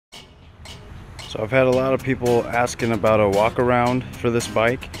So I've had a lot of people asking about a walk around for this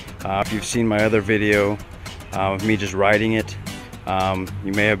bike. If you've seen my other video of me just riding it,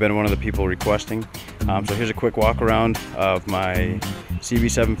 you may have been one of the people requesting. So here's a quick walk around of my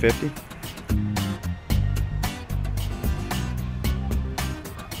CB750.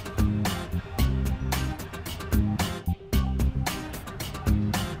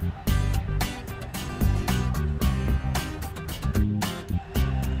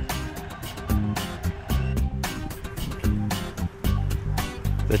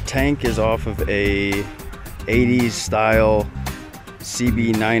 The tank is off of a 80s style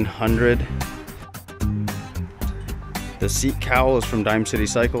CB900. The seat cowl is from Dime City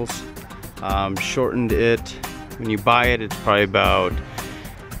Cycles. Shortened it. When you buy it, it's probably about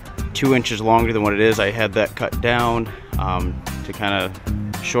 2 inches longer than what it is. I had that cut down to kind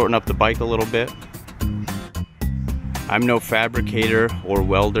of shorten up the bike a little bit. I'm no fabricator or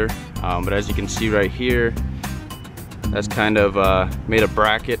welder, but as you can see right here, that's kind of made a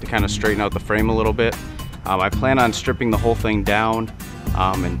bracket to kind of straighten out the frame a little bit. I plan on stripping the whole thing down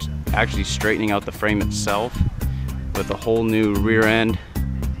and actually straightening out the frame itself with a whole new rear end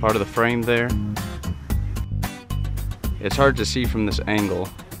part of the frame there. It's hard to see from this angle,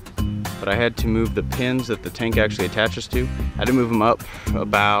 but I had to move the pins that the tank actually attaches to. I had to move them up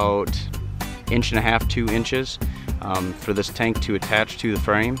about 1.5 to 2 inches for this tank to attach to the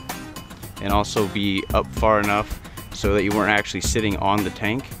frame, and also be up far enough so that you weren't actually sitting on the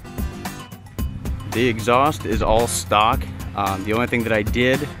tank. The exhaust is all stock. The only thing that I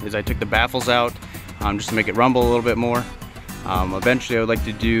did is I took the baffles out just to make it rumble a little bit more. Eventually I would like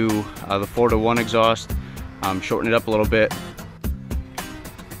to do the 4-to-1 exhaust, shorten it up a little bit.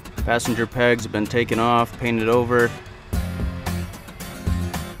 Passenger pegs have been taken off, painted over.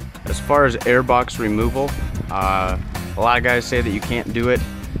 As far as airbox removal, a lot of guys say that you can't do it.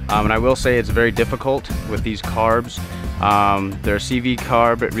 And I will say it's very difficult with these carbs. They're a CV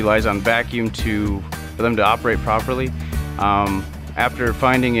carb. It relies on vacuum for them to operate properly. After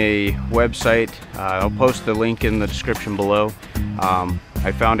finding a website, I'll post the link in the description below.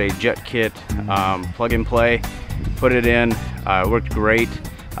 I found a jet kit, plug and play, put it in. It worked great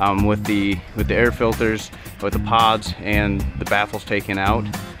with the air filters, with the pods, and the baffles taken out.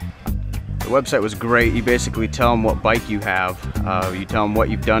 The website was great. You basically tell them what bike you have. You tell them what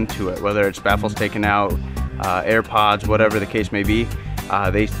you've done to it, whether it's baffles taken out, air pods, whatever the case may be.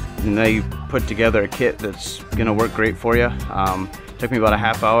 They put together a kit that's gonna work great for you. Took me about a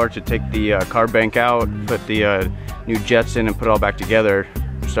half hour to take the carb bank out, put the new jets in, and put it all back together.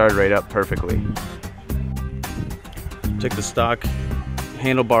 Started right up perfectly. Took the stock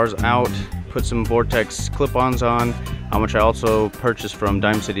handlebars out, put some Vortex clip-ons on, which I also purchased from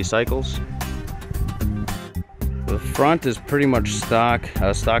Dime City Cycles. The front is pretty much stock,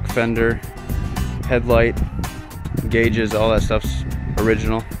 stock fender, headlight, gauges, all that stuff's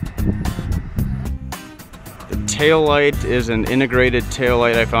original. The tail light is an integrated tail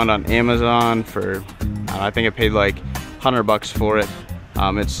light I found on Amazon for, I think I paid like $100 for it.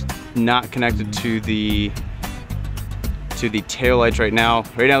 It's not connected to the tail lights right now.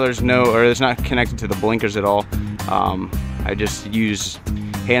 Right now it's not connected to the blinkers at all. I just use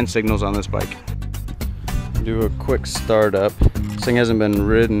hand signals on this bike. Do a quick startup. This thing hasn't been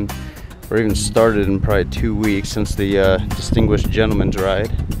ridden or even started in probably 2 weeks since the Distinguished Gentleman's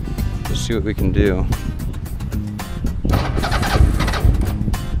ride. Let's see what we can do.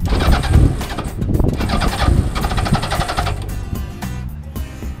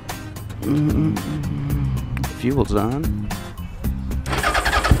 Fuel's on.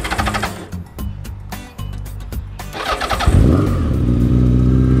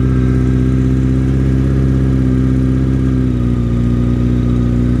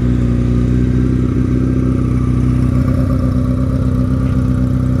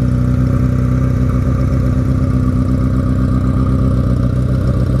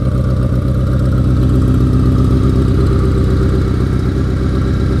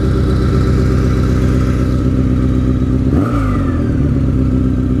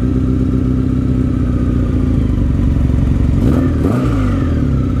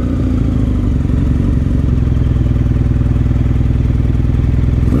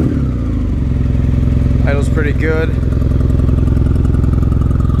 Idle's pretty good. You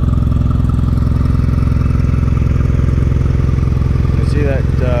see that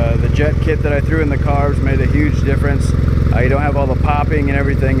the jet kit that I threw in the carbs made a huge difference. You don't have all the popping and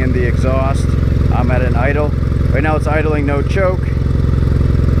everything in the exhaust. I'm at an idle. Right now it's idling, no choke.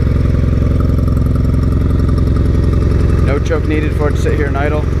 No choke needed for it to sit here and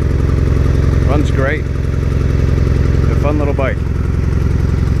idle. Runs great. It's a fun little bike.